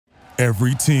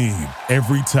Every team,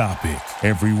 every topic,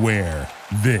 everywhere.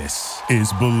 This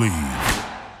is Believe.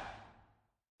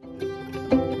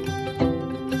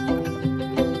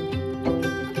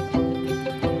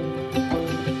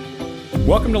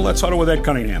 Welcome to Let's Huddle with Ed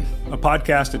Cunningham, a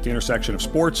podcast at the intersection of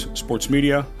sports, sports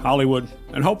media, Hollywood,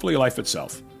 and hopefully life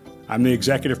itself. I'm the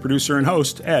executive producer and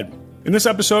host, Ed. In this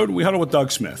episode, we huddle with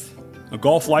Doug Smith, a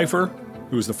golf lifer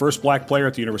who was the first black player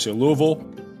at the University of Louisville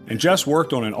and just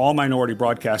worked on an all-minority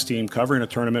broadcast team covering a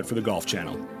tournament for the Golf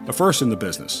Channel, the first in the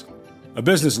business. A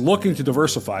business looking to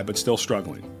diversify but still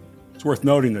struggling. It's worth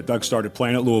noting that Doug started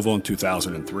playing at Louisville in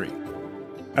 2003.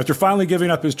 After finally giving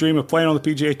up his dream of playing on the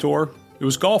PGA Tour, it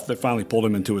was golf that finally pulled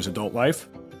him into his adult life.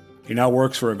 He now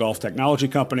works for a golf technology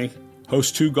company,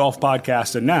 hosts 2 golf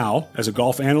podcasts, and now as a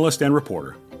golf analyst and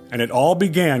reporter. And it all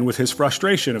began with his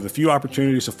frustration of the few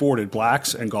opportunities afforded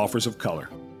blacks and golfers of color.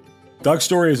 Doug's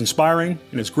story is inspiring,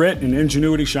 and his grit and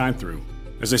ingenuity shine through.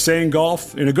 As they say in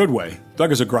golf, in a good way,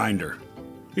 Doug is a grinder.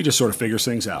 He just sort of figures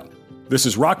things out. This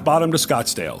is Rock Bottom to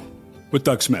Scottsdale with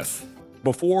Doug Smith.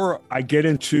 Before I get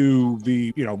into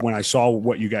when I saw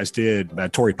what you guys did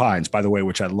at Torrey Pines, by the way,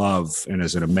 which I love and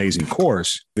is an amazing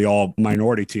course, the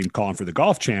all-minority team calling for the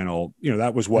Golf Channel,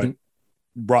 that was what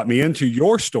brought me into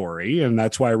your story, and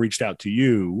that's why I reached out to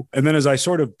you. And then as I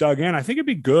sort of dug in, I think it'd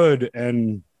be good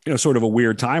and sort of a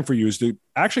weird time for you is to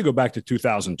actually go back to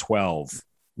 2012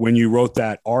 when you wrote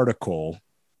that article.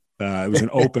 It was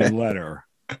an open letter.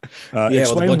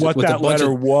 Explain what that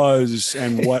letter was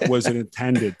and what was it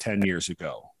intended 10 years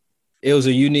ago. It was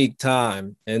a unique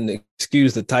time, and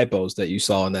excuse the typos that you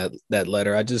saw in that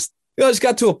letter. I just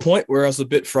got to a point where I was a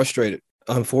bit frustrated.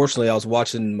 Unfortunately, I was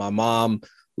watching my mom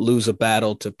lose a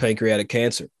battle to pancreatic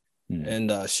cancer.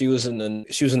 And she was in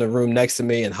the room next to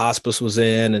me, and hospice was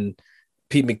in, and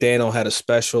Pete McDaniel had a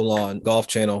special on Golf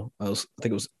Channel. I think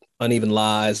it was Uneven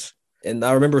Lies. And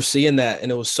I remember seeing that,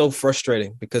 and it was so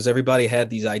frustrating because everybody had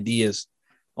these ideas,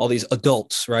 all these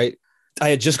adults, right? I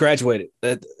had just graduated.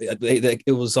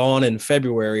 It was on in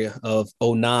February of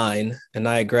 2009, and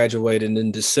I had graduated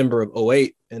in December of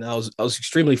 2008. And I was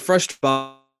extremely frustrated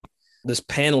by this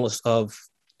panel of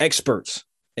experts,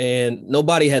 and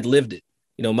nobody had lived it.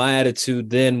 My attitude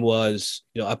then was,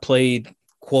 I played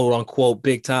quote unquote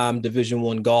big time Division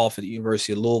I golf at the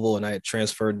University of Louisville, and I had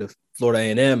transferred to Florida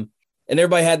A&M. And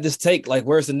everybody had this take, like,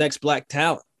 where's the next black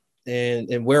talent?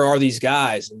 And where are these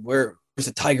guys? And where's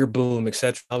the Tiger boom, et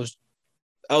cetera? I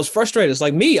was frustrated. It's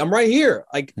like me, I'm right here.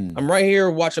 I'm right here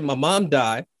watching my mom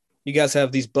die. You guys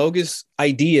have these bogus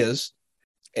ideas,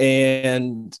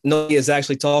 and nobody is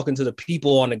actually talking to the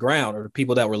people on the ground or the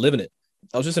people that were living it.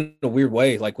 I was just in a weird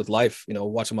way, like with life,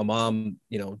 watching my mom,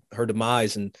 her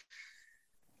demise. And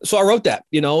so I wrote that,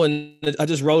 and I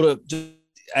just wrote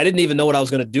I didn't even know what I was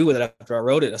going to do with it after I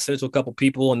wrote it. I sent it to a couple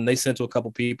people, and they sent it to a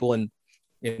couple people. And,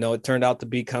 it turned out to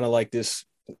be kind of like this,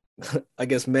 I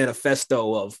guess,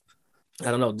 manifesto of,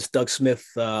 I don't know, this Doug Smith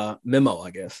memo,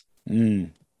 I guess. It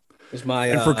was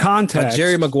my, for context, my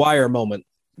Jerry Maguire moment.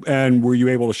 And were you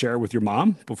able to share it with your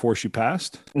mom before she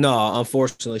passed? No,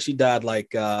 unfortunately. She died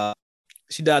the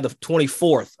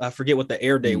 24th. I forget what the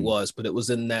air date was, but it was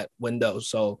in that window.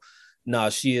 So no,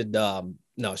 she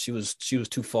was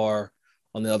too far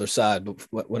on the other side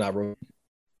when I wrote.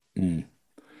 And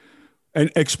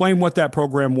explain what that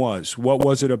program was. What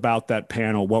was it about that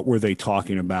panel? What were they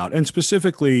talking about? And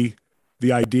specifically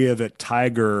the idea that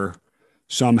Tiger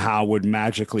somehow would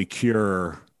magically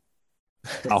cure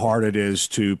how hard it is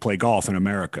to play golf in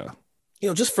America.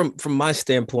 Just from my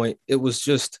standpoint, it was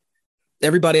just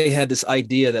everybody had this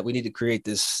idea that we need to create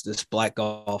this Black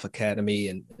Golf Academy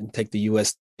and take the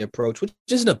U.S. approach, which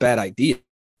isn't a bad idea.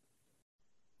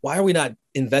 Why are we not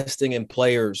investing in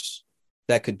players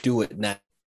that could do it now?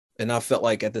 And I felt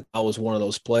like I was one of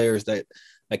those players that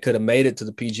I could have made it to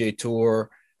the PGA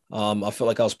Tour. I felt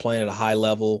like I was playing at a high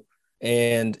level,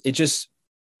 and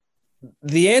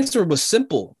the answer was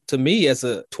simple to me as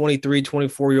a 23,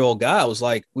 24-year-old guy. I was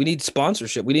like, we need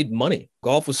sponsorship. We need money.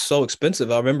 Golf was so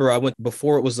expensive. I remember I went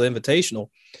before it was the Invitational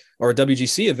or a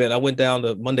WGC event. I went down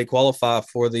to Monday qualify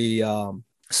for the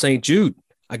St. Jude.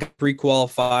 I got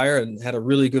pre-qualifier and had a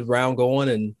really good round going,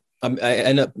 and I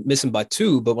ended up missing by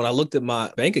 2. But when I looked at my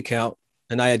bank account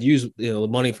and I had used the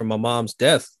money from my mom's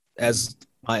death as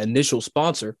my initial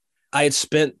sponsor, I had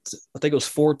spent, I think it was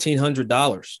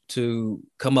 $1,400 to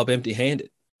come up empty-handed.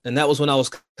 And that was when I was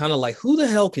kind of like, who the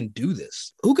hell can do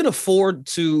this? Who can afford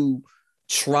to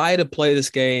try to play this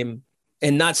game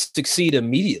and not succeed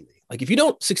immediately? Like, if you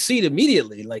don't succeed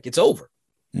immediately, like, it's over.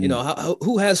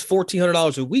 Who has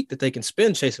 $1,400 a week that they can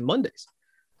spend chasing Mondays?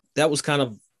 That was kind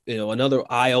of, another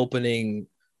eye-opening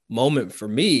moment for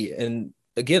me. And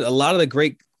again, a lot of the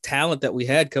great talent that we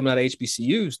had coming out of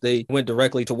HBCUs, they went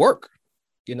directly to work.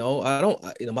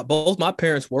 Both my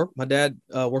parents worked. My dad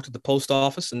worked at the post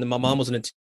office, and then my mom was an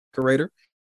decorator.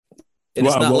 And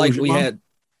it's not like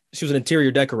she was an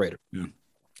interior decorator. Yeah.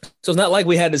 So it's not like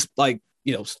we had this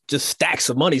just stacks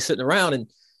of money sitting around. And,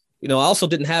 I also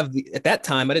didn't have at that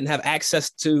time, I didn't have access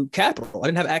to capital. I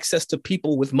didn't have access to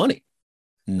people with money,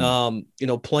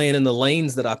 playing in the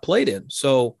lanes that I played in.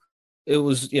 So it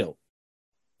was,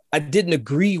 I didn't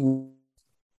agree with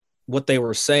what they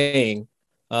were saying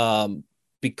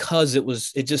because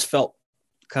it just felt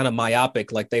kind of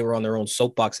myopic, like they were on their own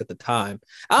soapbox at the time.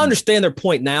 I understand their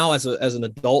point now as an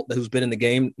adult who's been in the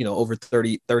game, over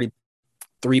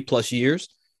 33 plus years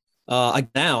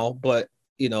now, but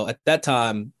at that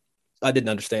time I didn't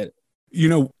understand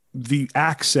it. The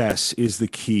access is the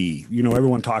key.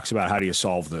 Everyone talks about how do you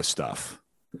solve this stuff?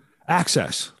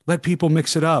 Access. Let people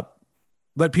mix it up.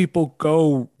 Let people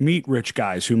go meet rich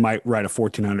guys who might write a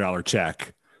 $1,400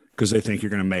 check because they think you're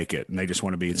going to make it and they just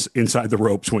want to be inside the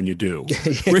ropes when you do.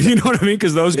 You know what I mean?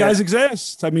 Because those guys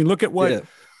exist. I mean, look at what I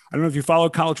don't know if you follow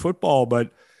college football,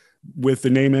 but with the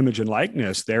name, image, and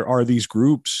likeness, there are these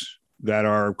groups that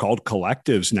are called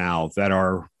collectives now that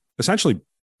are essentially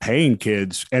paying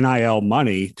kids NIL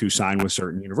money to sign with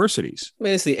certain universities. I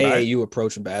mean, it's the AAU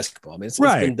approach in basketball. I mean, it's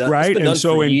been done, right. It's been done and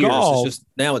so for in years. golf, it's just,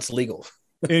 now it's legal.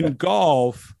 In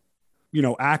golf,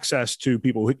 access to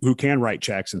people who can write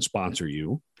checks and sponsor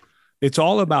you. It's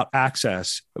all about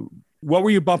access. What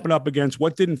were you bumping up against?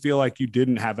 What didn't feel like you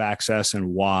didn't have access and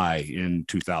why in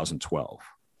 2012?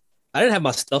 I didn't have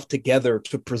my stuff together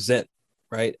to present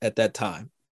right at that time.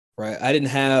 Right. I didn't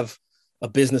have a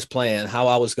business plan, how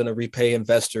I was going to repay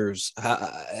investors.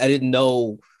 I didn't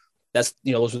know those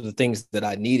were the things that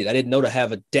I needed. I didn't know to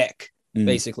have a deck,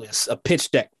 basically a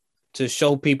pitch deck to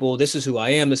show people this is who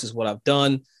I am. This is what I've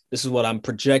done. This is what I'm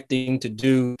projecting to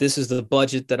do. This is the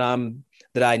budget that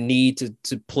I need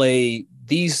to play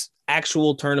these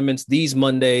actual tournaments, these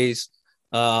Mondays,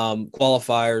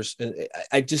 qualifiers. And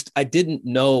I didn't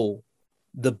know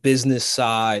the business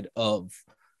side of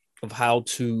how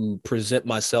to present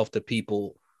myself to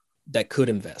people that could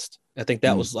invest. I think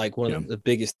that was like one of the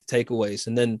biggest takeaways.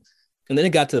 And then it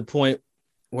got to the point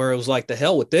where it was like, the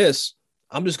hell with this.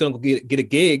 I'm just going to get a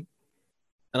gig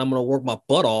and I'm going to work my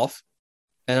butt off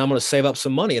and I'm going to save up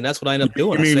some money. And that's what I ended up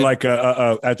doing. You mean like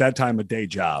at that time, a day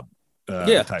job?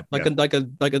 Type,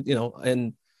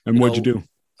 and what'd you do?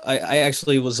 I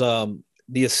actually was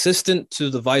the assistant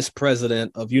to the vice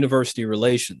president of university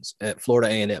relations at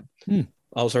Florida A&M.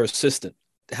 I was her assistant.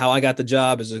 How I got the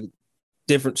job is a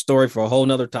different story for a whole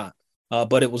nother time.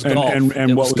 But it was golf. And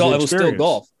it what was it was still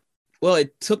golf. Well,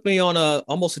 it took me on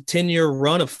almost a 10-year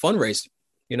run of fundraising.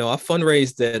 I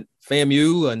fundraised at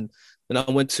FAMU and then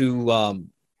I went to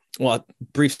a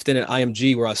brief stint at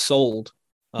IMG where I sold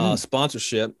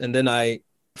sponsorship. And then I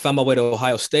found my way to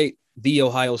Ohio State.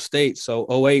 So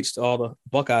OH to all the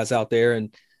Buckeyes out there.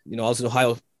 And, I was in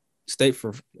Ohio State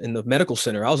in the medical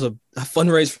center. I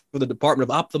fundraised for the Department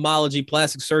of Ophthalmology,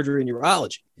 Plastic Surgery, and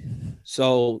Urology.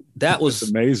 So that was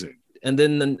amazing. And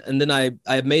then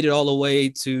I made it all the way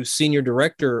to senior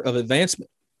director of advancement.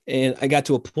 And I got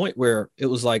to a point where it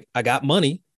was like, I got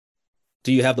money.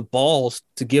 Do you have the balls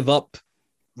to give up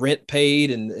rent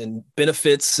paid and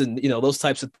benefits and, those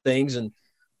types of things? And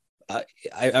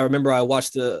I remember I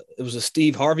watched it was a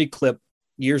Steve Harvey clip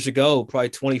years ago, probably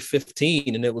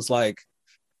 2015. And it was like,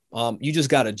 you just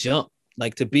got to jump,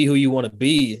 like to be who you want to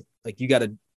be. Like you got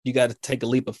to take a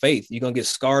leap of faith. You're going to get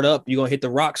scarred up. You're going to hit the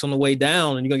rocks on the way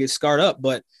down and you're going to get scarred up,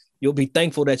 but you'll be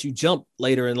thankful that you jumped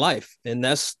later in life. And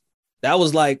that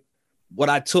was like what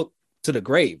I took to the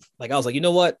grave. Like, I was like, you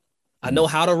know what? I know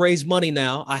how to raise money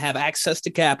now. I have access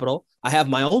to capital. I have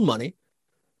my own money.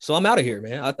 So I'm out of here,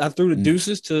 man. I threw the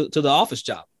deuces to the office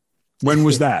job. When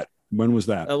was that?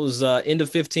 That was end of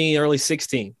 15, early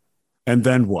 16. And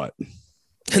then what?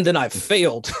 And then I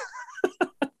failed.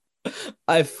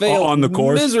 I failed on the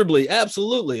course miserably.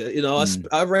 Absolutely.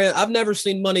 I've never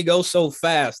seen money go so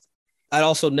fast. I'd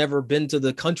also never been to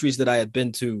the countries that I had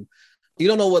been to. You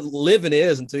don't know what living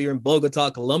is until you're in Bogota,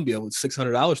 Colombia with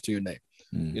 $600 to your name,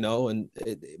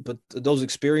 but those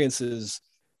experiences,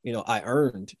 I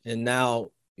earned. And now,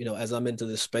 as I'm into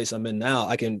this space I'm in now,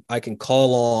 I can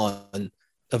call on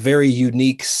a very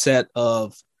unique set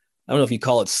of, I don't know if you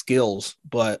call it skills,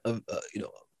 but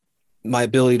my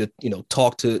ability to,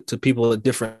 talk to people at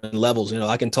different levels.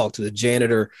 I can talk to the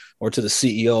janitor or to the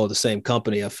CEO of the same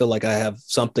company. I feel like I have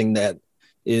something that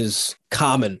is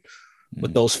common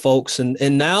with those folks.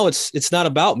 And now it's not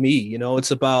about me,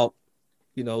 it's about,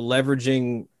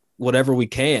 leveraging whatever we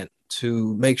can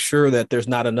to make sure that there's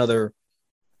not another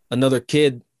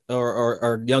kid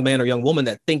or young man or young woman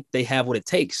that think they have what it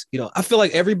takes. I feel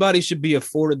like everybody should be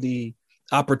afforded the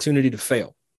opportunity to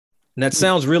fail. And that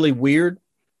sounds really weird.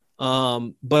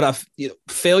 But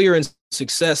failure and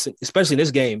success, especially in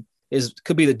this game,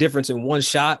 could be the difference in one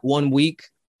shot, 1 week,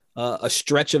 a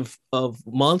stretch of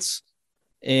months.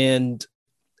 And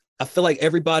I feel like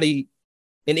everybody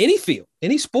in any field,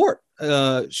 any sport,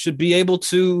 should be able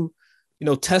to,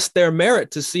 test their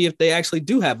merit to see if they actually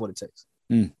do have what it takes.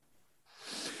 Mm.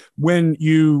 When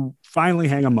you finally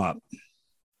hang them up,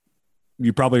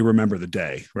 you probably remember the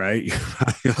day, right?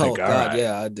 Like, God, right.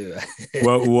 Yeah, I do.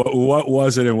 What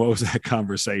was it, and what was that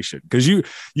conversation? Because you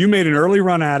made an early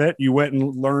run at it. You went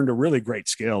and learned a really great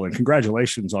skill, and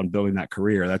congratulations on building that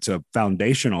career. That's a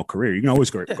foundational career. You can always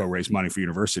go raise money for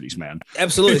universities, man.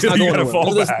 Absolutely, it's not going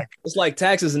nowhere. It's like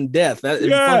taxes and death. You're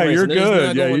good. It's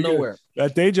not going nowhere.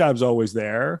 That day job's always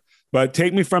there. But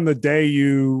take me from the day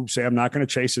you say, I'm not going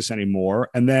to chase this anymore,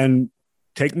 and then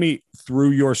take me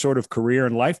through your sort of career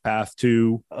and life path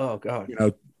to,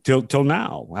 till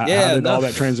now. How did all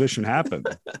that transition happen?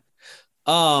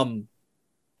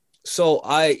 So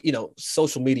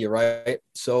social media, right?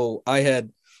 So I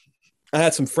had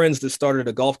some friends that started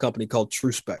a golf company called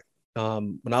TrueSpec.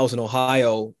 When I was in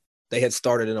Ohio, they had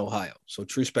started in Ohio. So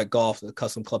TrueSpec Golf, the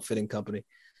custom club fitting company,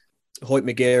 Hoyt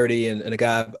McGarity and a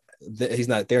guy, he's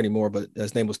not there anymore, but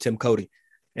his name was Tim Cody.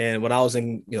 And when I was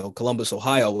in, Columbus,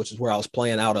 Ohio, which is where I was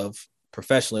playing out of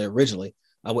professionally originally,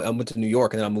 I went to New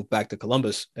York, and then I moved back to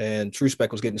Columbus, and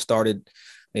TrueSpec was getting started.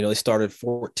 They started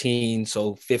 14,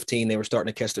 so 15, they were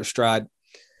starting to catch their stride.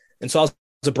 And so I was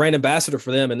a brand ambassador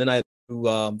for them. And then I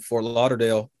to Fort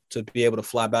Lauderdale to be able to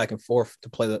fly back and forth to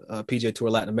play the PGA Tour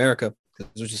Latin America,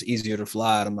 because it was just easier to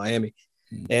fly out of Miami.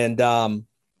 And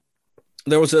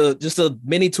there was just a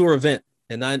mini tour event,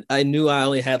 and I knew I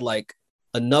only had like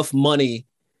enough money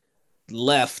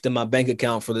left in my bank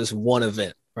account for this one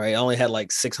event, right? I only had like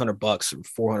 $600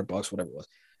 or $400, whatever it was.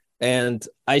 And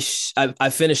I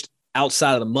finished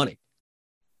outside of the money,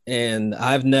 and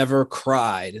I've never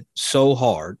cried so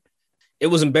hard. It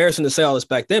was embarrassing to say all this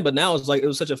back then, but now it's like, it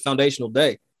was such a foundational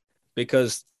day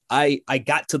because I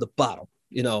got to the bottom,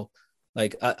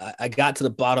 like I got to the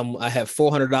bottom. I had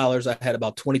 $400. I had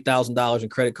about $20,000 in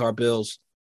credit card bills,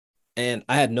 and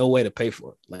I had no way to pay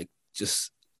for it.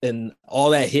 And all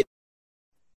that hit,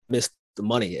 missed the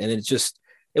money. And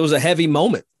it was a heavy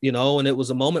moment, and it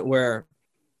was a moment where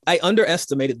I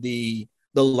underestimated the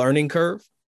learning curve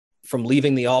from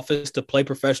leaving the office to play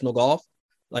professional golf.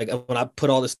 Like, when I put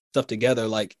all this stuff together,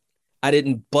 like, I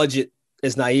didn't budget,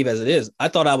 as naive as it is. I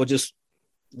thought I would just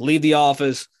leave the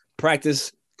office,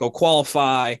 practice, go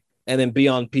qualify, and then be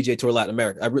on PGA Tour Latin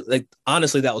America.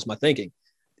 Honestly, that was my thinking.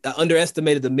 I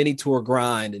underestimated the mini tour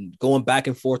grind and going back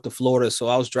and forth to Florida. So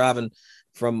I was driving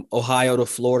from Ohio to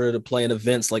Florida to play in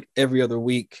events like every other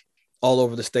week all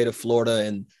over the state of Florida.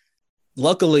 And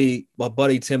luckily, my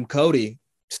buddy Tim Cody,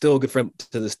 still a good friend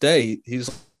to this day,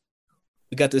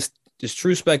 we got this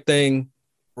TrueSpec thing.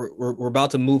 We're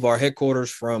about to move our headquarters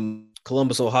from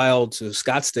Columbus, Ohio to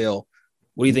Scottsdale.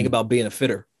 What do you think about being a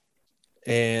fitter?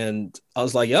 And I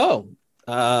was like, yo,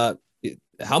 how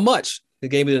much? They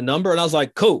gave me the number, and I was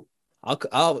like, cool.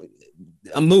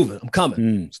 I'm moving. I'm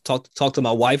coming. Talk to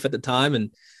my wife at the time,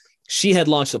 and she had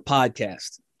launched a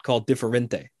podcast called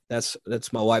Differente. That's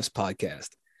my wife's podcast.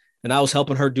 And I was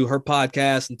helping her do her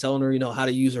podcast and telling her, how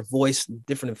to use her voice and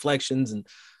different inflections and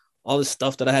all this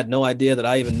stuff that I had no idea that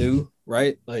I even knew.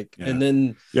 Right. And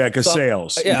then. Yeah. Cause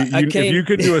sales. If you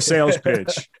could do a sales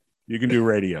pitch, you can do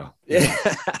radio. Yeah.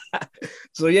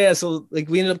 So we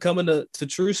ended up coming to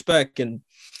TrueSpec, and,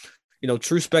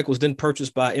 TrueSpec was then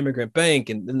purchased by Immigrant Bank,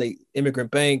 and then Immigrant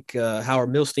Bank, Howard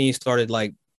Milstein started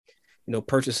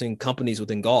purchasing companies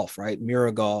within golf, right?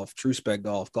 Mira Golf, TrueSpec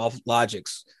Golf, Golf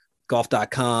Logics,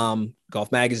 golf.com,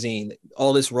 Golf Magazine,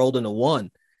 all this rolled into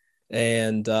one.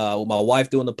 And with my wife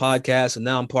doing the podcast, and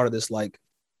now I'm part of this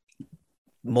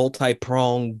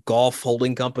multi-pronged golf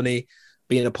holding company,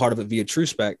 being a part of it via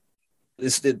TrueSpec.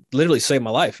 It literally saved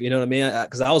my life. You know what I mean?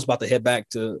 Because I was about to head back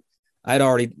to, I had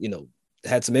already,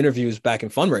 had some interviews back in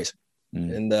fundraising.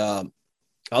 And I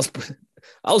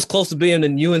was close to being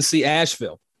in UNC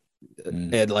Asheville.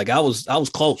 And I was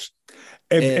close.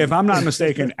 If I'm not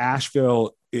mistaken,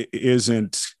 Asheville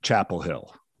isn't Chapel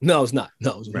Hill. No, it's not.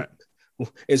 No,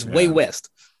 it's way west.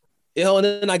 And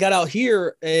then I got out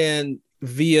here, and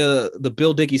via the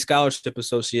Bill Dickey Scholarship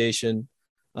Association,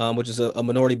 which is a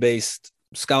minority-based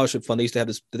scholarship fund. They used to have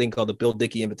this thing called the Bill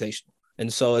Dickey Invitational.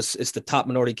 And so it's the top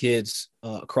minority kids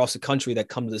across the country that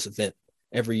come to this event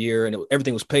every year. And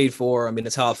everything was paid for. I mean,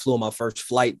 that's how I flew on my first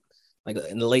flight,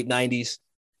 in the late 90s.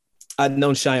 I'd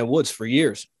known Cheyenne Woods for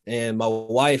years. And my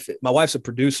wife's a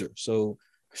producer, so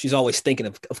she's always thinking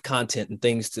of content and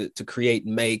things to create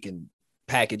and make and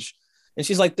package. And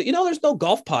she's like, there's no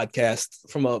golf podcast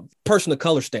from a person of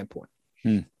color standpoint.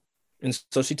 And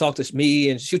so she talked to me,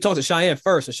 and she talked to Cheyenne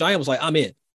first, and Cheyenne was like, I'm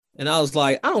in. And I was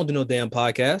like, I don't do no damn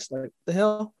podcast. Like, the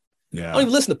hell? Yeah. I don't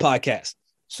even listen to podcasts.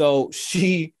 So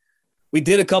we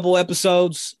did a couple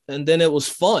episodes, and then it was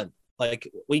fun.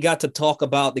 Like, we got to talk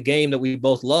about the game that we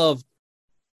both loved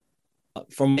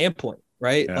from an endpoint,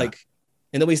 right? Yeah. Like,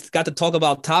 and then we got to talk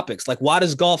about topics like, why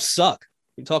does golf suck?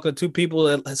 You're talking to two people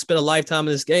that spent a lifetime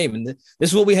in this game, and this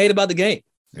is what we hate about the game.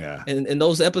 Yeah. And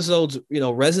those episodes,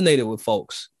 resonated with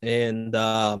folks. And,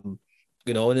 and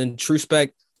then True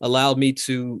Spec allowed me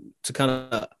to kind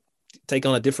of take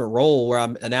on a different role where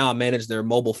I manage their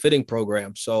mobile fitting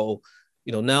program. So,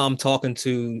 now I'm talking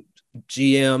to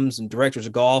GMs and directors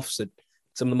of golfs at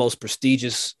some of the most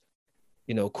prestigious,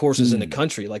 courses in the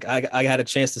country. Like I had a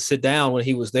chance to sit down when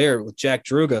he was there with Jack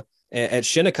Druga at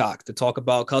Shinnecock to talk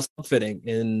about custom fitting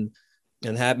and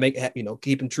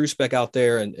keeping True Spec out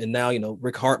there. And now,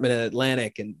 Rick Hartman at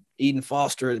Atlantic and Eden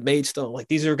Foster at Maidstone. Like,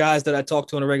 these are guys that I talk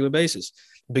to on a regular basis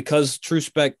because True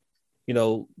Spec,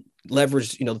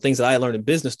 leveraged, the things that I learned in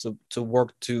business to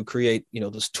work to create,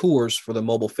 those tours for the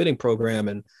mobile fitting program.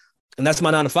 And that's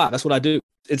my 9 to 5. That's what I do.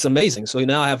 It's amazing. So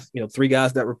now I have, 3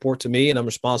 guys that report to me, and I'm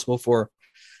responsible for,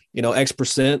 X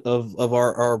percent of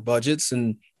our budgets.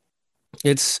 And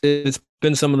it's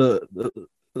been some of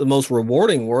the most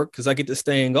rewarding work because I get to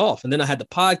stay in golf. And then I had the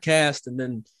podcast, and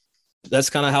then that's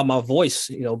kind of how my voice,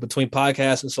 between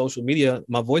podcasts and social media,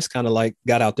 my voice kind of like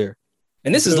got out there.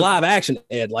 And this is live action,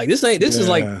 Ed. Like, this is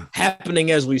like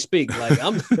happening as we speak. Like,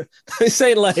 I'm this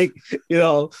ain't like,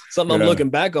 something I'm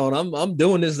looking back on. I'm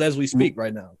doing this as we speak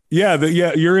right now. Yeah.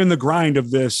 You're in the grind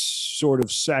of this sort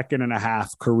of second and a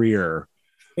half career,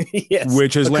 yes,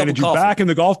 which has landed you back in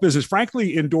the golf business.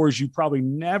 Frankly, indoors, you probably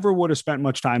never would have spent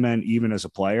much time in, even as a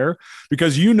player,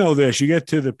 because this, you get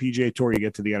to the PGA Tour, you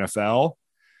get to the NFL.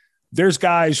 There's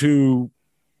guys who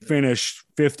finish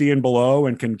 50 and below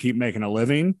and can keep making a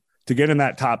living. To get in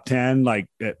that top 10, like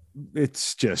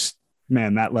it's just,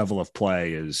 man, that level of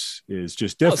play is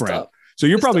just different. So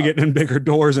you're probably getting in bigger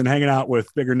doors and hanging out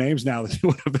with bigger names now than you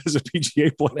would have as a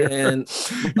PGA player. And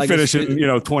like finishing,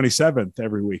 27th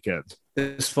every weekend.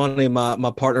 It's funny.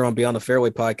 My partner on Beyond the Fairway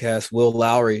podcast, Will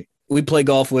Lowry, we played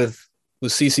golf with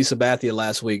CC Sabathia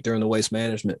last week during the Waste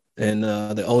Management and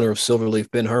the owner of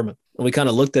Silverleaf, Ben Herman. And we kind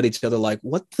of looked at each other like,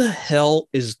 what the hell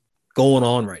is going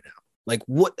on right now? Like,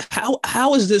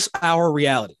 how is this our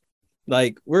reality?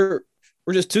 Like, we're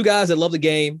just 2 guys that love the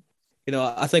game.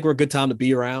 I think we're a good time to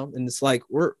be around. And it's like,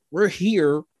 we're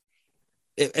here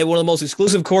at one of the most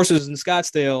exclusive courses in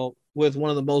Scottsdale with one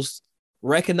of the most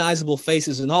recognizable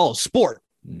faces in all of sport,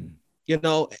 and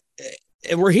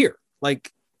we're here.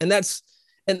 Like, and that's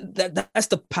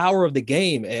the power of the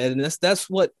game. And that's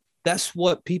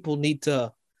what people need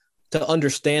to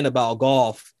understand about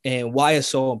golf and why it's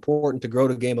so important to grow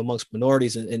the game amongst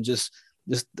minorities and just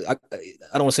I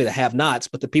don't want to say the have-nots,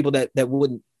 but the people that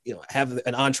wouldn't, have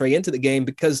an entree into the game,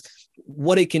 because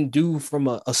what it can do from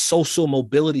a social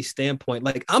mobility standpoint.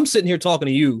 Like, I'm sitting here talking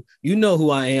to you, who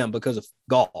I am because of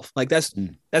golf. Like, that's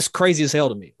crazy as hell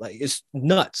to me. Like, it's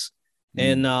nuts.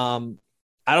 And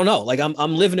I don't know, like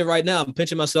I'm living it right now. I'm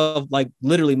pinching myself like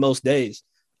literally most days.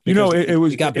 It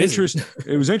was interesting.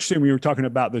 It was interesting when you were talking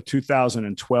about the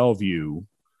 2012 you,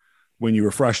 when you were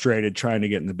frustrated trying to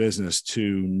get in the business,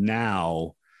 to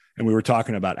now. And we were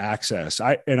talking about access.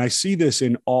 I see this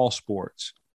in all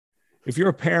sports. If you're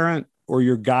a parent or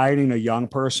you're guiding a young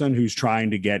person who's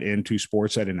trying to get into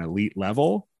sports at an elite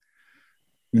level,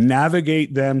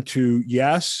 navigate them to,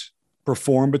 yes,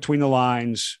 perform between the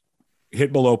lines,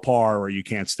 hit below par, or you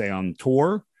can't stay on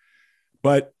tour.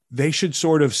 But they should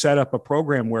sort of set up a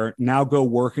program where now go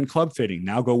work in club fitting,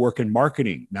 now go work in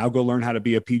marketing, now go learn how to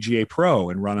be a PGA pro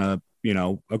and run a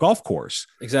golf course.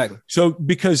 Exactly. So,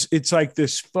 because it's like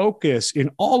this focus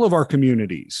in all of our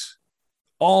communities,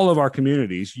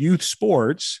 youth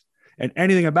sports, and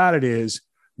anything about it is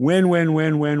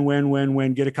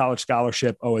win, get a college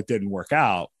scholarship. Oh, it didn't work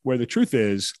out. Where the truth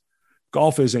is,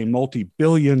 golf is a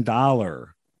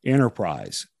multi-billion-dollar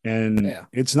enterprise, and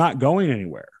it's not going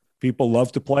anywhere. People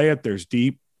love to play it. There's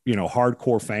deep,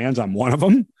 hardcore fans. I'm one of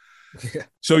them. Yeah.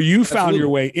 So you found your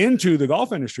way into the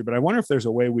golf industry, but I wonder if there's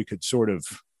a way we could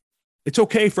it's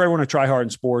okay for everyone to try hard in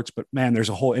sports, but man, there's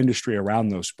a whole industry around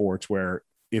those sports where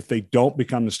if they don't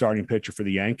become the starting pitcher for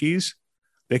the Yankees,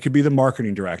 they could be the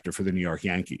marketing director for the New York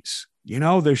Yankees.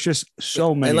 There's just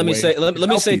so many. And let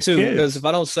me say too, because if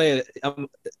I don't say it,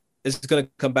 it's going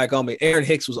to come back on me. Aaron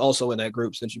Hicks was also in that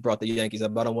group since you brought the Yankees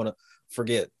up. I don't want to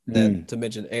forget that to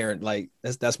mention Aaron. Like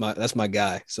that's my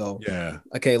guy. So yeah,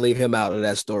 I can't leave him out of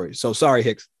that story. So sorry,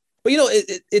 Hicks. But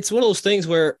it's one of those things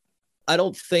where I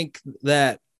don't think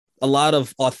that a lot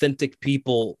of authentic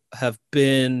people have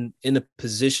been in a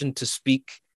position to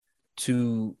speak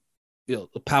to,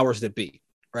 the powers that be,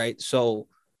 right? So,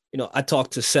 I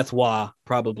talk to Seth Waugh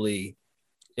probably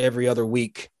every other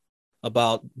week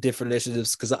about different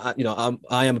initiatives because I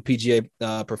am a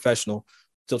PGA professional,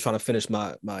 still trying to finish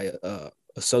my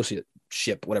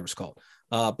associateship, whatever it's called.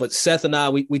 But Seth and I,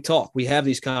 we talk, we have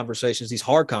these conversations, these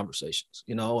hard conversations,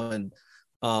 and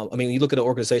you look at an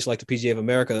organization like the PGA of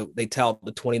America, they tout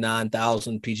the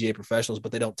 29,000 PGA professionals,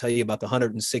 but they don't tell you about the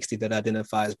 160 that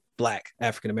identify as Black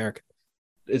African-American.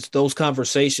 It's those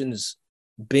conversations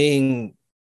being,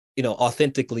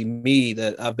 authentically me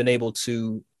that I've been able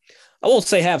to, I won't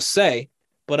say have say,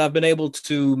 but I've been able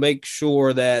to make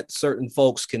sure that certain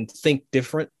folks can think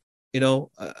different,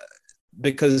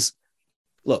 because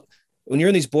look, when you're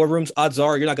in these boardrooms, odds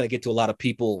are you're not going to get to a lot of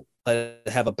people that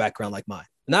have a background like mine.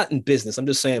 Not in business. I'm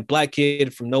just saying Black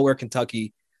kid from nowhere,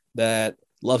 Kentucky that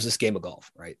loves this game of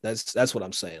golf, right? That's what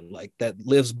I'm saying. Like that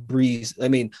lives, breathes.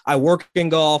 I work in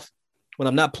golf. When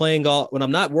I'm not playing golf, when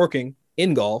I'm not working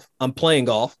in golf, I'm playing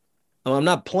golf. When I'm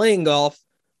not playing golf,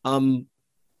 I'm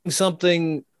doing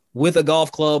something with a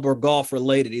golf club or golf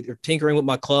related, either tinkering with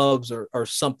my clubs or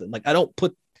something. Like I don't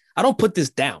put this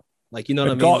down. Like, you know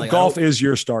what I mean? Like, golf is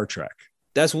your Star Trek.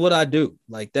 That's what I do.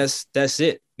 Like that's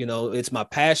it. It's my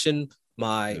passion,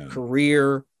 my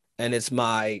career, and it's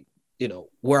my,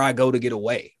 where I go to get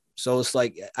away. So it's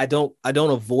like, I don't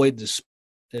avoid this.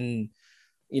 And,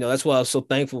 that's why I was so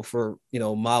thankful for,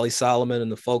 Molly Solomon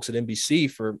and the folks at NBC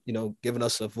for, giving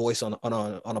us a voice on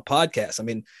a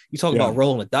podcast. You talk about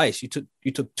rolling the dice. You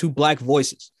took two Black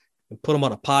voices and put them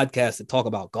on a podcast to talk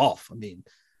about golf.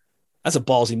 That's a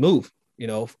ballsy move,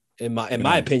 in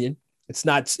my opinion. It's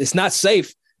not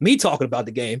safe me talking about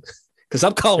the game because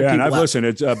I'm calling people and I've out. listened.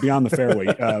 It's Beyond the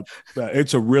Fairway.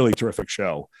 It's a really terrific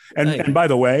show. And by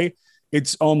the way,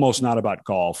 it's almost not about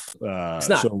golf. It's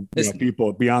not. So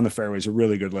people Beyond the Fairway is a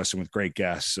really good listen with great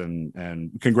guests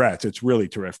and congrats. It's really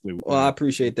terrifically. Well, I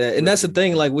appreciate that. And that's the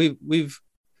thing. Like we've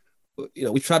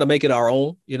we try to make it our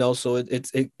own, so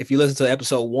it's if you listen to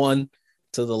episode 1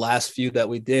 to the last few that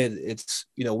we did, it's,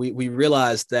 we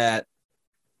realized that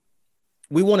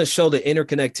we want to show the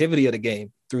interconnectivity of the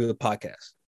game through the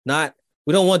podcast.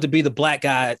 We don't want to be the black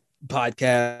guy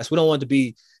podcast. We don't want to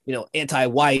be,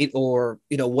 anti-white or,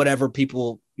 whatever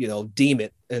people, deem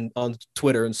it and on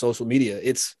Twitter and social media.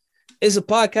 It's a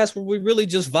podcast where we really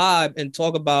just vibe and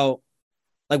talk about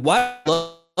like, why I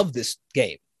love this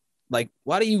game? Like,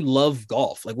 why do you love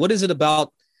golf? Like, what is it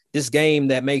about this game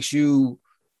that makes you,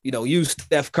 you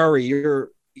Steph Curry, you're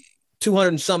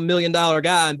 $200-something million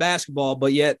guy in basketball,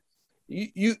 but yet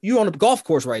you on a golf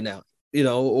course right now,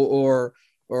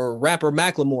 or rapper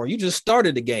Macklemore, you just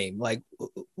started the game. Like,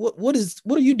 what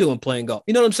are you doing playing golf?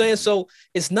 You know what I'm saying? So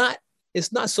it's not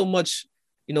so much,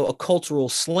 a cultural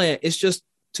slant. It's just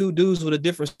two dudes with a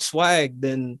different swag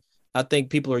than I think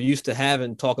people are used to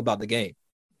having talk about the game.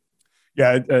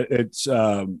 Yeah, it's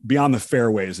Beyond the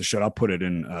Fairway is the show. I'll put it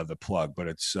in the plug, but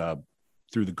it's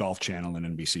through the Golf Channel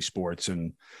and NBC Sports.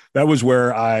 And that was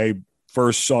where I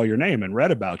first saw your name and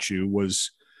read about you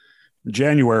was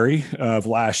January of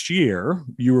last year.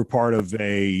 You were part of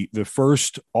the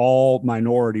first all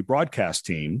minority broadcast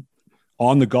team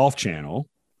on the Golf Channel.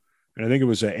 And I think it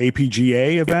was an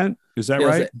APGA event. Is that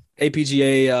right?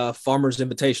 APGA Farmers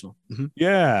Invitational. Mm-hmm.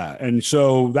 Yeah. And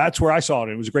so that's where I saw it.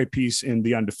 It was a great piece in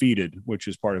The Undefeated, which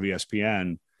is part of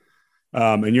ESPN.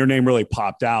 And your name really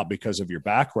popped out because of your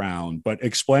background. But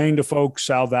explain to folks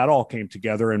how that all came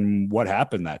together and what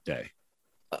happened that day.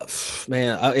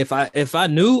 Man, if I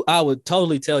knew, I would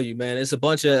totally tell you, man. It's a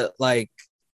bunch of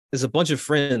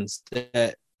friends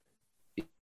that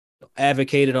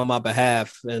advocated on my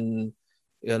behalf, and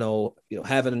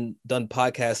having done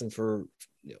podcasting for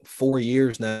 4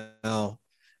 years now.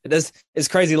 It's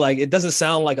crazy. Like, it doesn't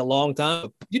sound like a long time.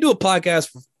 You do a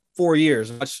podcast for 4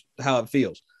 years, watch how it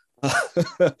feels.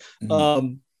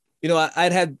 Mm-hmm.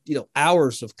 I'd had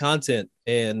hours of content,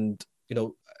 and it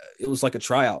was like a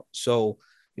tryout. So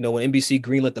when NBC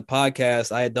greenlit the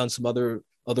podcast, I had done some other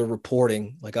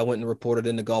reporting. Like, I went and reported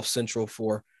in the Golf Central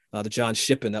for the John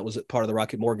Shippen that was part of the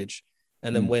Rocket Mortgage.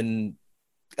 And then when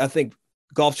I think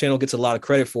Golf Channel gets a lot of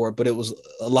credit for it, but it was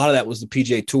a lot of that was the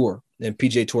PGA Tour and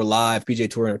PGA Tour Live, PGA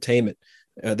Tour Entertainment.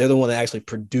 They're the one that actually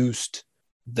produced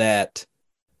that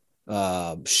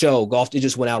show. It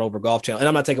just went out over Golf Channel. And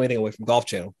I'm not taking anything away from Golf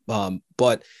Channel.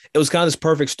 But it was kind of this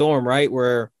perfect storm, right?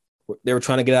 Where they were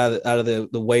trying to get out of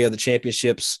the way of the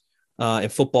championships in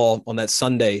football on that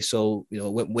Sunday. So, it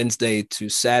went Wednesday to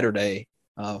Saturday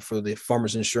for the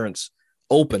Farmers Insurance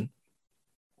Open.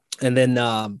 And then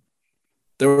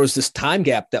there was this time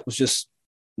gap that was just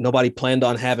nobody planned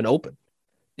on having open.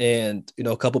 And,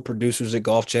 a couple of producers at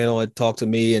Golf Channel had talked to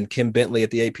me, and Kim Bentley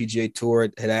at the APGA Tour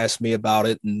had asked me about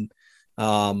it. And,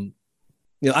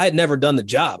 I had never done the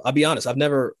job. I'll be honest. I've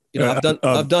never, I've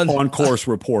done on course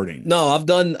reporting. No,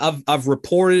 I've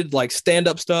reported like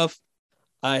stand-up stuff.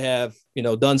 I have,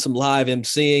 done some live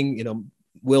emceeing.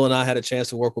 Will and I had a chance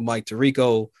to work with Mike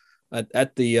Tirico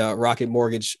at the Rocket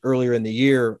Mortgage earlier in the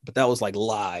year, but that was like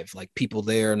live, like people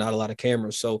there, not a lot of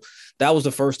cameras. So that was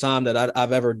the first time that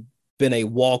I've ever been a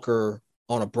walker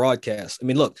on a broadcast. I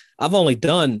mean, look,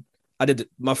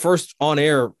 my first on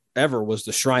air ever was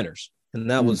the Shriners, and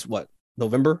that was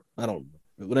November?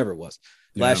 Whatever it was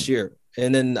last year.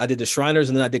 And then I did the Shriners,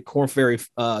 and then I did Korn Ferry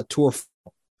Tour.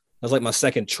 That was like my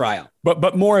second tryout.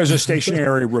 But more as a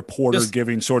stationary reporter,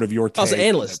 giving sort of your take. I was an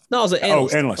analyst. No, I was an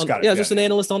analyst. Oh, analyst. Got it. Yeah, just an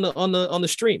analyst on the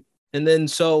stream. And then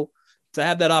so to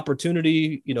have that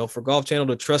opportunity, for Golf Channel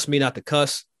to trust me not to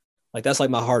cuss, like that's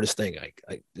like my hardest thing.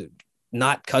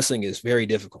 Not cussing is very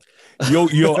difficult.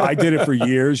 I did it for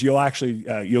years. You'll actually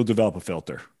you'll develop a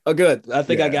filter. Oh, good. I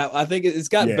think it's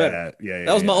gotten better. Yeah.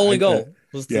 That was my only goal.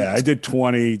 I did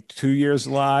 22 years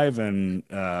live, and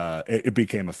it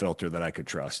became a filter that I could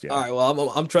trust. Yeah. All right.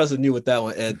 Well, I'm trusting you with that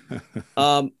one, Ed.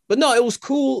 But no, it was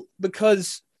cool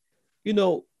because,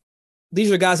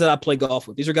 these are guys that I play golf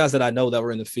with. These are guys that I know that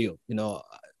were in the field.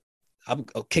 I'm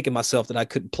kicking myself that I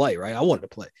couldn't play, right? I wanted to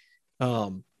play.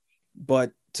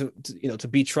 But to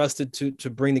be trusted to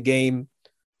bring the game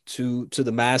to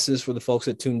the masses for the folks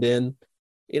that tuned in,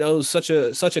 such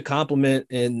a compliment,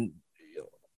 and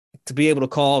to be able to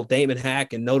call Damon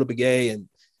Hack and Nota Begay and,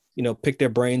 pick their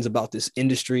brains about this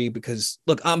industry, because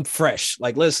look, I'm fresh,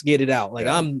 like, let's get it out. Like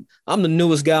I'm the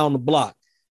newest guy on the block,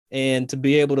 and to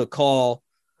be able to call,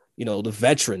 the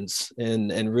veterans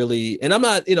and really, and I'm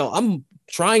not, I'm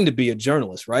trying to be a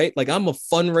journalist, right? Like I'm a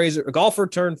golfer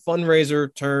turned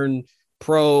fundraiser, turned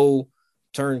pro,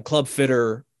 turned club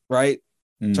fitter, right?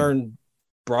 Turned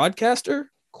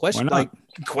broadcaster, question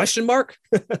mark.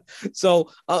 So,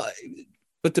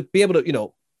 but to be able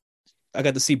to, I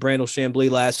got to see Brandel Chambly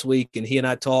last week, and he and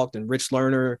I talked, and Rich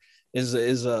Lerner is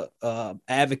a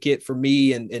advocate for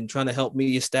me and trying to help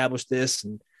me establish this,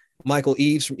 and Michael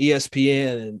Eaves from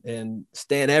ESPN and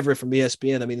Stan Everett from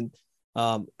ESPN. I mean,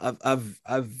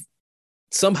 I've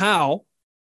somehow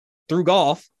through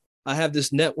golf, I have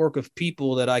this network of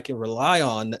people that I can rely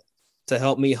on to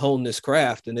help me hone this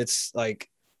craft. And it's like,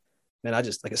 man,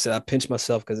 like I said, I pinch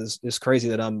myself because it's crazy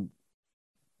that I'm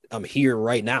here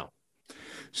right now.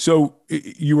 So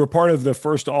you were part of the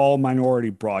first all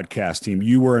minority broadcast team.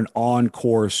 You were an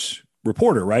on-course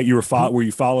reporter, right? You were were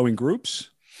you following groups?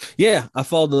 Yeah, I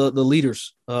followed the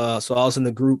leaders. So I was in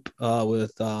the group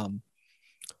with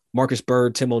Marcus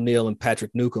Bird, Tim O'Neill, and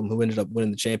Patrick Newcomb, who ended up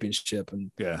winning the championship.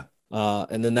 And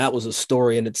and then that was a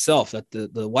story in itself, that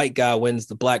the white guy wins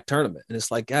the black tournament. And it's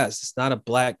like, guys, it's not a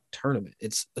black tournament.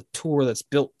 It's a tour that's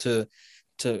built to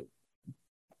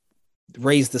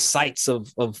raise the sights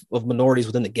of minorities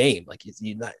within the game. Like it's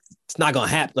not going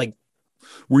to happen. Like,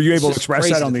 were you able to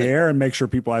express that on the air and make sure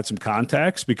people had some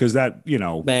context? Because that,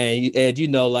 man, Ed,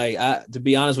 to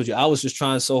be honest with you, I was just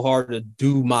trying so hard to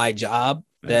do my job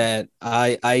that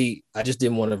I just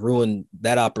didn't want to ruin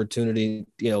that opportunity,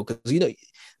 because,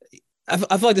 I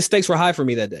feel like the stakes were high for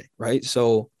me that day. Right.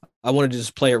 So I wanted to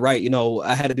just play it right.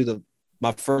 I had to do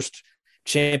my first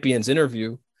champions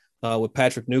interview with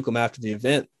Patrick Newcomb after the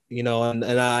event, and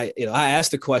I asked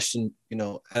the question,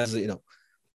 as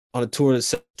on a tour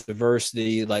that's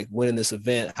diversity, like winning this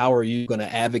event, how are you going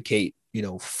to advocate,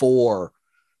 for,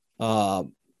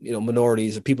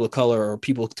 minorities or people of color or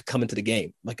people to come into the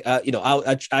game? Like,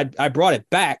 I brought it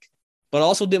back, but I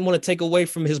also didn't want to take away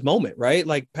from his moment, right?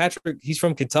 Like Patrick, he's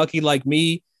from Kentucky, like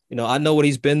me. I know what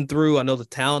he's been through. I know the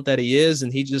talent that he is,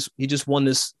 and he just won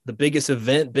the biggest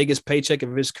event, biggest paycheck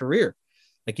of his career.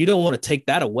 Like, you don't want to take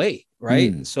that away,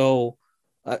 right? So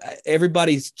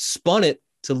everybody spun it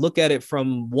to look at it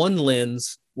from one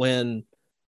lens, when,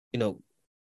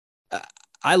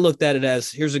 I looked at it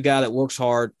as, here's a guy that works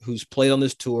hard, who's played on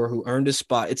this tour, who earned his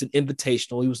spot. It's an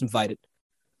invitational. He was invited.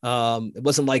 It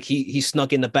wasn't like he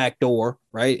snuck in the back door,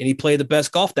 right? And he played the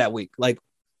best golf that week. Like,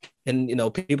 and,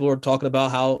 people are talking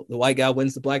about how the white guy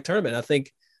wins the black tournament. I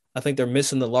think they're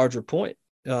missing the larger point,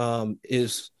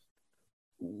 is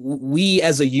we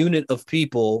as a unit of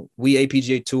people, we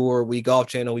APGA Tour, we Golf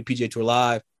Channel, we PGA Tour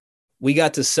Live, we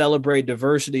got to celebrate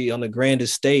diversity on the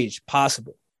grandest stage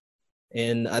possible.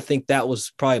 And I think that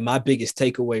was probably my biggest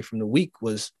takeaway from the week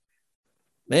was,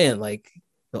 man, like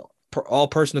the all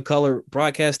person of color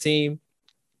broadcast team,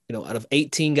 out of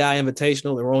 18 guy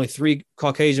invitational, there were only 3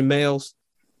 Caucasian males.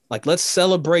 Like, let's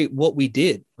celebrate what we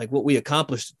did, like what we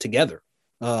accomplished together.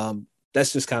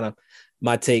 That's just kind of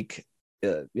my take.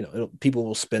 People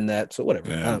will spin that. So whatever.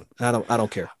 Yeah. I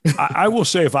don't care. I will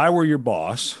say, if I were your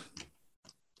boss,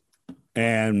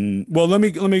 and well, let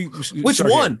me. Which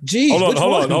one? Geez, hold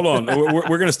on.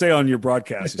 We're going to stay on your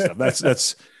broadcasting stuff.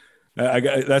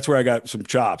 That's where I got some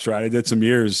chops, right? I did some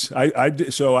years. I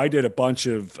did a bunch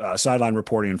of sideline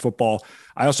reporting in football.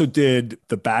 I also did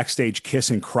the backstage kiss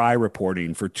and cry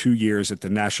reporting for 2 years at the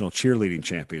National Cheerleading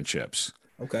Championships.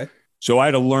 Okay. So I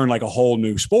had to learn like a whole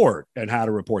new sport and how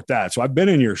to report that. So I've been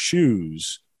in your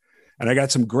shoes, and I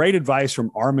got some great advice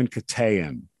from Armin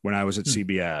Katayan when I was at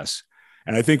CBS.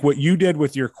 And I think what you did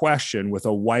with your question, with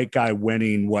a white guy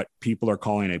winning what people are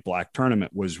calling a black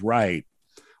tournament, was right.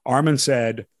 Armin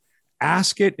said,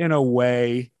 ask it in a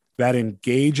way that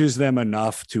engages them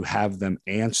enough to have them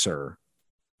answer,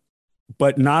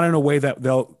 but not in a way that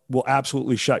will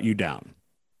absolutely shut you down.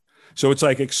 So it's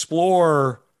like,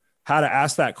 explore how to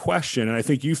ask that question. And I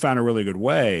think you found a really good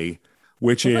way,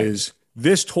 which is,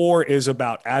 this tour is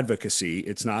about advocacy.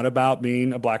 It's not about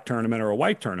being a black tournament or a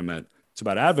white tournament. It's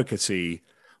about advocacy.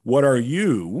 What are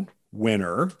you,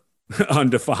 winner,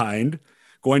 undefined,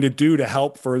 going to do to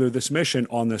help further this mission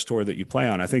on this tour that you play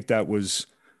on? I think that was,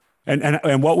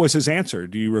 and what was his answer?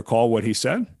 Do you recall what he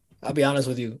said? I'll be honest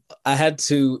with you. I had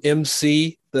to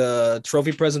MC the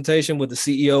trophy presentation with the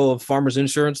CEO of Farmers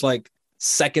Insurance like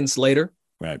seconds later.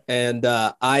 Right. And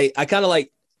I kind of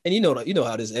like, and you know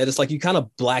how it is, Ed. It's like you kind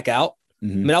of black out.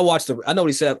 Mm-hmm. I mean, I know what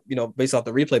he said, based off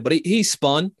the replay, but he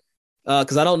spun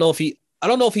because I don't know if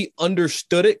he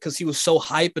understood it because he was so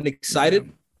hype and excited.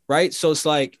 Yeah. Right. So it's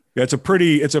like, yeah, it's a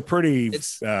pretty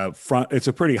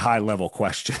high level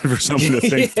question for someone to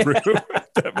think through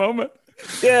at that moment.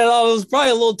 Yeah, it was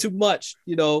probably a little too much,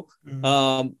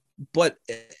 Mm-hmm. But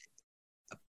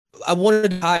I wanted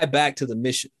to tie it back to the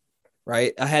mission.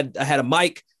 Right. I had a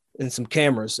mic and some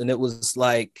cameras, and it was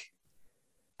like,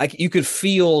 you could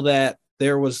feel that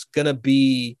there was going to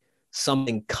be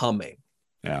something coming.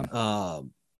 Yeah.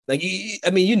 When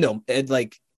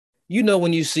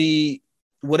you see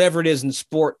whatever it is in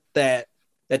sport that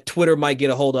Twitter might get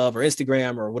a hold of, or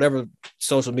Instagram, or whatever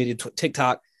social media,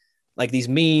 TikTok, like these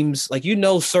memes, like,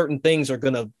 certain things are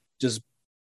going to just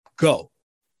go,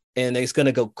 and it's going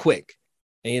to go quick.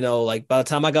 And, like by the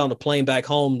time I got on the plane back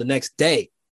home the next day,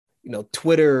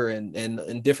 Twitter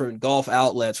and different golf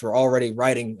outlets were already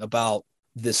writing about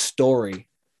this story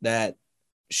that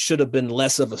should have been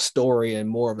less of a story and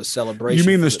more of a celebration. You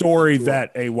mean the story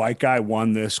that a white guy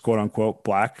won this quote unquote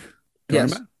black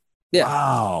tournament? Yes. Yeah.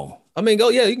 Wow. I mean,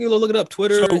 you can go look it up,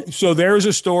 Twitter. So there's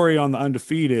a story on the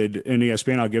Undefeated in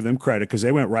ESPN. I'll give them credit because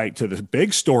they went right to the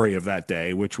big story of that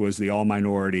day, which was the all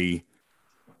minority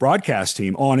broadcast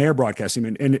team, on-air broadcast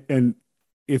team. And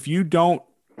if you don't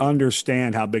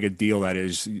understand how big a deal that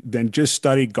is, then just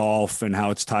study golf and how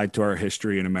it's tied to our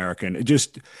history in America. And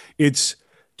it's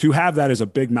to have that as a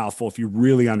big mouthful if you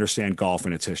really understand golf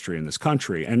and its history in this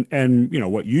country and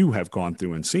what you have gone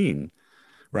through and seen,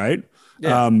 right?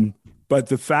 Yeah. But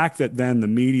the fact that then the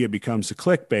media becomes the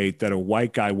clickbait that a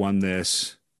white guy won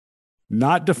this,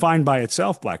 not defined by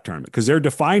itself black tournament, because they're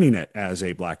defining it as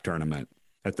a black tournament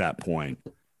at that point.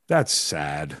 That's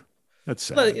sad. That's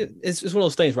sad. But it's one of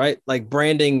those things, right? Like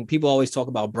branding, people always talk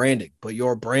about branding, but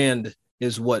your brand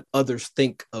is what others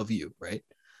think of you, right?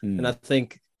 And I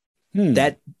think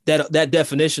that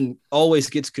definition always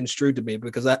gets construed to me,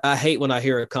 because I hate when I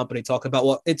hear a company talking about,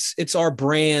 well, it's our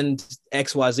brand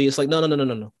XYZ. It's like,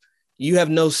 no. You have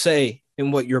no say in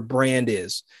what your brand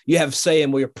is. You have say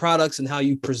in what your products and how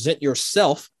you present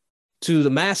yourself to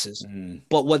the masses.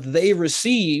 But what they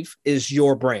receive is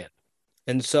your brand.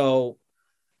 And so,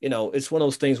 it's one of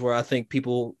those things where I think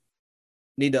people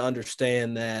need to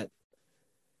understand that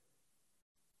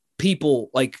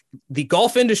people, like the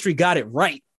golf industry, got it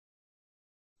right.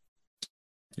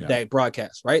 Yeah. That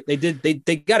broadcast, right? They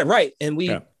got it right. And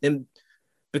and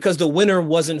because the winner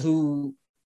wasn't who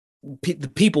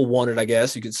the people wanted, I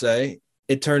guess you could say,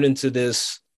 it turned into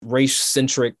this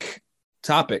race-centric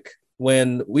topic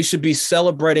when we should be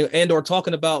celebrating and or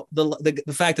talking about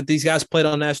the fact that these guys played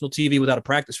on national TV without a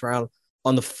practice round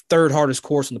on the third hardest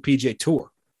course on the PGA Tour.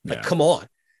 Like, come on.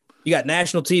 You got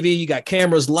national TV, you got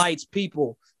cameras, lights,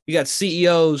 people, you got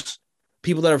CEOs,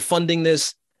 people that are funding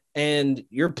this, and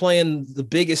you're playing the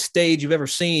biggest stage you've ever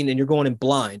seen, and you're going in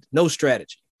blind, no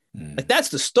strategy. Like, that's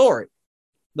the story,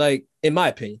 like, in my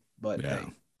opinion. But hey.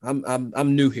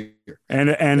 I'm new here. And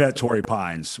at Torrey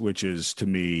Pines, which is to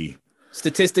me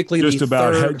statistically just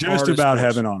about course.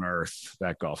 heaven on earth.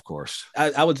 That golf course.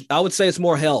 I would say it's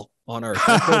more hell on earth.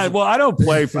 Well, I don't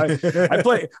play.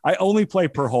 I only play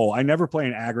per hole. I never play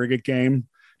an aggregate game.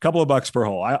 A couple of bucks per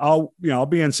hole. I'll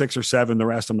be in 6 or 7. The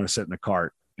rest I'm going to sit in the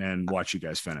cart and watch you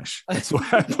guys finish. That's why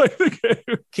I play the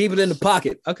game. Keep it in the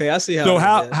pocket. Okay, I see how. So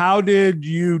how did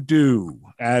you do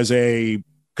as a?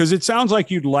 Because it sounds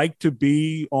like you'd like to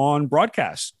be on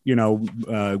broadcast.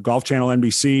 Golf Channel,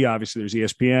 NBC. Obviously, there's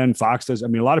ESPN, Fox does. I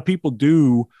mean, a lot of people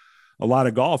do a lot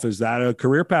of golf. Is that a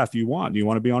career path you want? Do you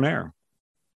want to be on air?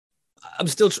 I'm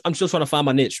still trying to find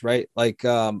my niche, right? Like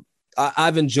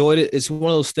I've enjoyed it. It's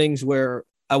one of those things where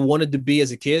I wanted to be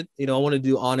as a kid. I wanted to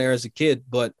do on air as a kid,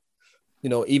 but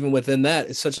even within that,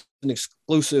 it's such an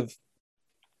exclusive.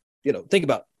 Think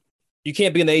about it. You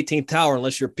can't be in the 18th tower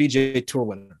unless you're a PGA Tour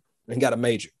winner and got a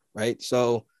major, right?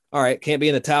 So, all right, can't be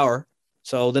in the tower.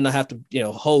 So then I have to,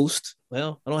 host.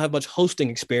 Well, I don't have much hosting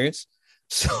experience.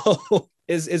 So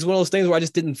it's one of those things where I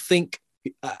just didn't think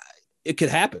it could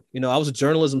happen. I was a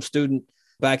journalism student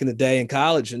back in the day in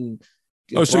college. And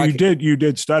so you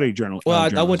did study journalism. Well,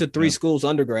 I went to 3 schools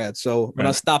undergrad. So when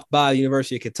I stopped by the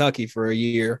University of Kentucky for a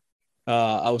year,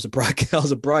 I was a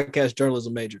broadcast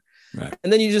journalism major. Right.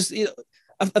 And then you just,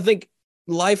 I think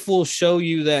life will show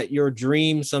you that your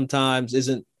dream sometimes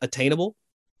isn't attainable,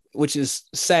 which is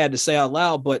sad to say out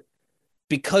loud, but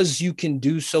because you can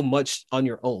do so much on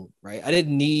your own, right? I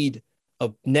didn't need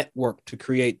a network to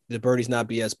create the Birdies Not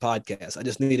BS podcast. I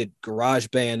just needed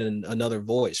GarageBand and another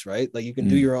voice, right? Like you can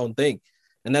do your own thing.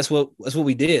 And that's what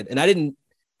we did. And I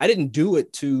didn't do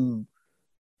it to,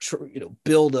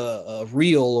 build a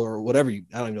reel or whatever I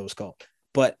don't even know what it's called,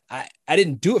 but I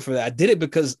didn't do it for that. I did it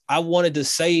because I wanted to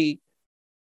say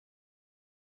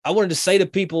to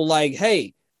people like,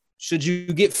 hey, should you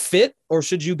get fit or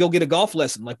should you go get a golf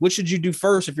lesson? Like, what should you do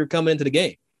first if you're coming into the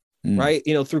game? Right.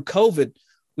 Through COVID,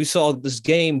 we saw this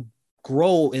game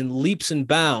grow in leaps and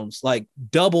bounds, like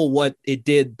double what it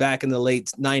did back in the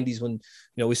late 90s when,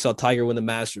 we saw Tiger win the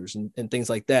Masters and things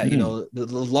like that. The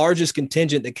largest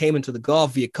contingent that came into the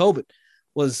golf via COVID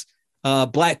was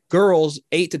Black girls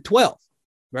 8 to 12.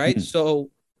 Right.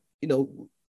 So,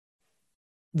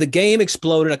 the game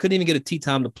exploded. I couldn't even get a tee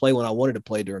time to play when I wanted to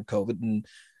play during COVID. And,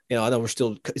 I know it's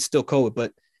still COVID,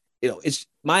 but, it's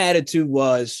my attitude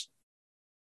was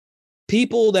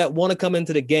people that want to come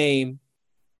into the game,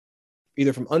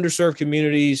 either from underserved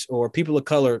communities or people of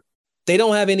color, they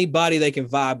don't have anybody they can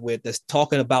vibe with that's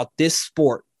talking about this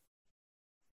sport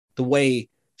the way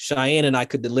Cheyenne and I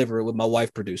could deliver it with my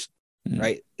wife producing.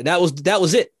 Right. And that was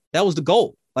it. That was the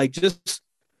goal. Like, just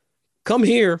come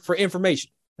here for information.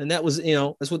 And that was,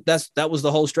 that was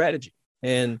the whole strategy.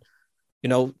 And,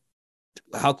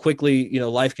 how quickly,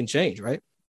 life can change. Right.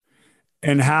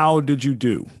 And how did you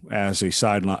do as a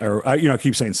sideline or, I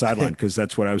keep saying sideline because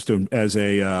that's what I was doing as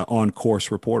a on-course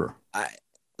reporter.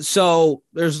 So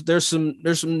there's some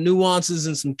nuances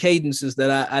and some cadences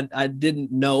that I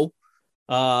didn't know.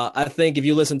 I think if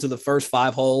you listen to the first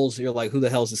 5 holes, you're like, who the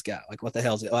hell is this guy? Like, what the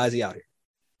hell is it? Why is he out here?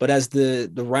 But as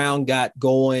the round got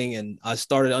going and I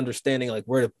started understanding like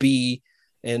where to be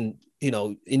and,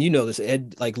 this,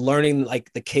 Ed, like learning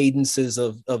like the cadences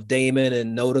of Damon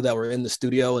and Noda that were in the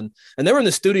studio and they were in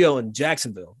the studio in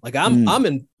Jacksonville. Like I'm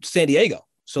in San Diego.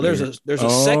 So there's a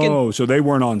second. Oh, so they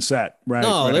weren't on set. Right.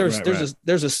 No,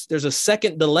 there's a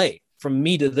second delay from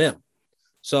me to them.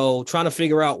 So trying to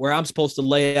figure out where I'm supposed to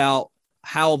lay out,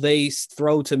 how they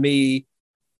throw to me.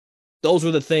 Those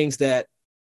were the things that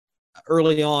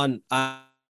early on, I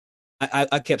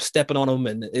kept stepping on them,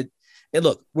 and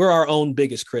look, we're our own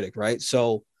biggest critic, right?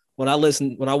 So when I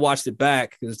watched it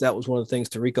back, because that was one of the things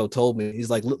Tirico told me, he's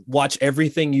like, watch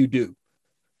everything you do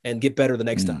and get better the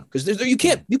next time, because you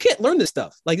can't learn this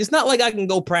stuff. Like, it's not like I can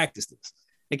go practice this.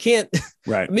 I can't.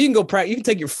 Right. I mean, you can go practice. You can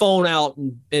take your phone out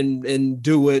and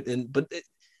do it, but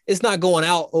it's not going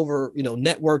out over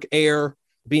network air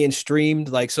being streamed.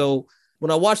 Like, so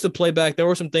when I watched the playback, there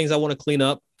were some things I want to clean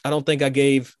up. I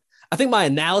think my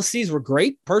analyses were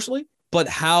great personally, but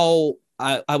how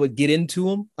I would get into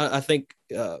them, I think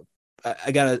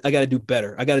I gotta do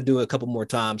better. I gotta do it a couple more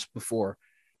times before.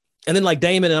 And then like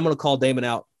Damon, and I'm going to call Damon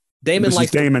out. This is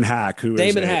Damon Hack, who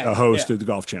is a host of the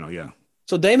Golf Channel. Yeah.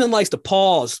 So Damon likes to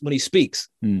pause when he speaks.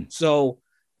 So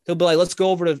he'll be like, let's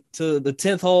go over to the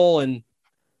 10th hole and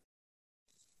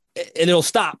it'll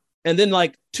stop. And then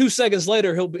like 2 seconds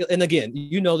later, he'll be, and again,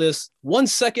 this 1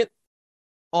 second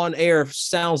on air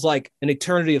sounds like an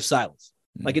eternity of silence.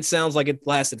 Like, it sounds like it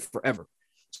lasted forever.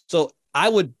 So I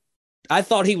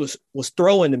thought he was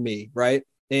throwing to me. Right.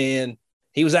 And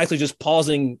he was actually just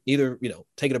pausing, either,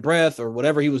 taking a breath or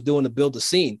whatever he was doing to build the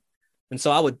scene. And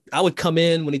so I would come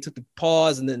in when he took the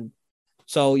pause. And then,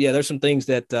 so yeah, there's some things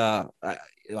that I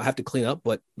have to clean up,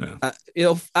 but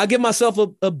I give myself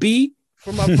a B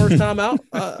for my first time out,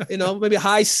 maybe a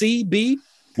high C, B.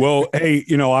 Well, hey,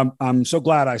 I'm so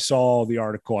glad I saw the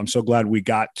article. I'm so glad we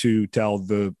got to tell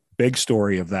the big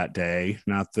story of that day,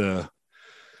 not the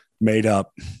made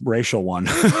up racial one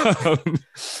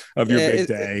of your big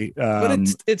day. But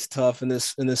it's tough in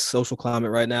this social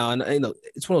climate right now. And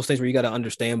it's one of those things where you got to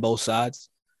understand both sides.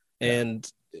 And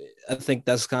I think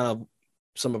that's kind of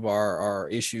some of our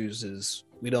issues is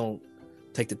we don't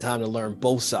take the time to learn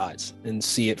both sides and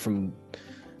see it from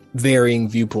varying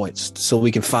viewpoints so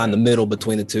we can find the middle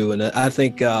between the two. And I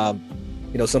think,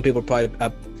 some people probably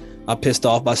are pissed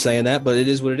off by saying that, but it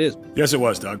is what it is. Yes, it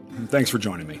was, Doug. Thanks for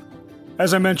joining me.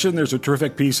 As I mentioned, there's a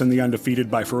terrific piece in The Undefeated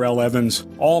by Pharrell Evans.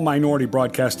 All-minority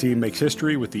broadcast team makes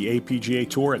history with the APGA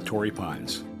Tour at Torrey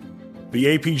Pines.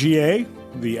 The APGA,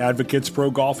 the Advocates Pro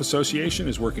Golf Association,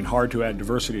 is working hard to add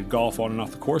diversity to golf on and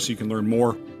off the course. You can learn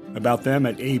more about them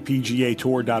at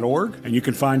apgatour.org, and you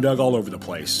can find Doug all over the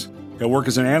place. He'll work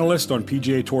as an analyst on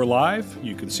PGA Tour Live.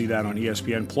 You can see that on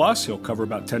ESPN+. He'll cover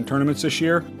about 10 tournaments this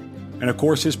year. And, of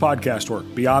course, his podcast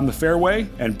work, Beyond the Fairway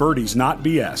and Birdie's Not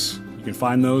BS. You can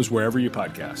find those wherever you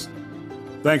podcast.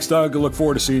 Thanks, Doug. I look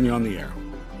forward to seeing you on the air.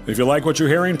 If you like what you're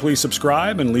hearing, please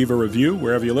subscribe and leave a review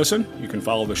wherever you listen. You can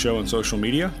follow the show on social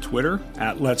media, Twitter,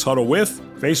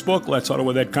 @Let'sHuddleWith, Facebook, Let's Huddle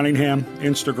with Ed Cunningham,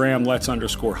 Instagram,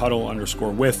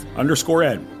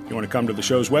 Let's_Huddle_with_Ed. If you want to come to the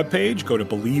show's webpage, go to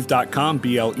Believe.com,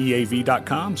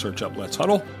 BLEAV.com, search up Let's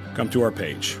Huddle, come to our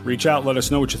page. Reach out, let us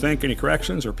know what you think, any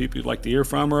corrections or people you'd like to hear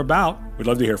from or about. We'd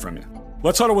love to hear from you.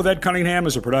 Let's Huddle with Ed Cunningham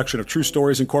is a production of True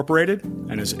Stories Incorporated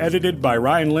and is edited by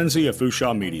Ryan Lindsay of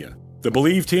Fushaw Media. The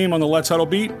Believe team on the Let's Huddle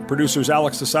beat, producers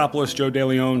Alex Desopoulos, Joe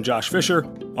DeLeon, Josh Fisher,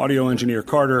 audio engineer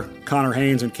Carter, Connor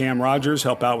Haynes, and Cam Rogers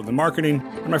help out with the marketing.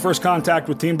 And my first contact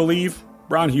with Team Believe,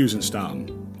 Ron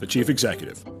Husenstam, the chief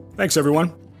executive. Thanks,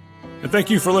 everyone. And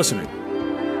thank you for listening.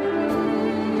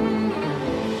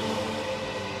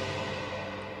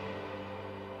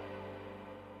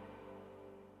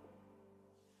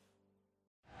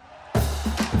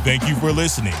 Thank you for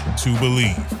listening to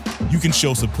Believe. You can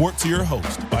show support to your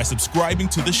host by subscribing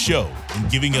to the show and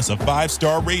giving us a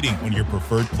 5-star rating on your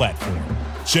preferred platform.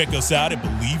 Check us out at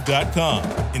Believe.com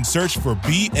and search for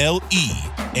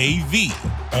BLEAV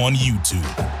on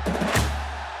YouTube.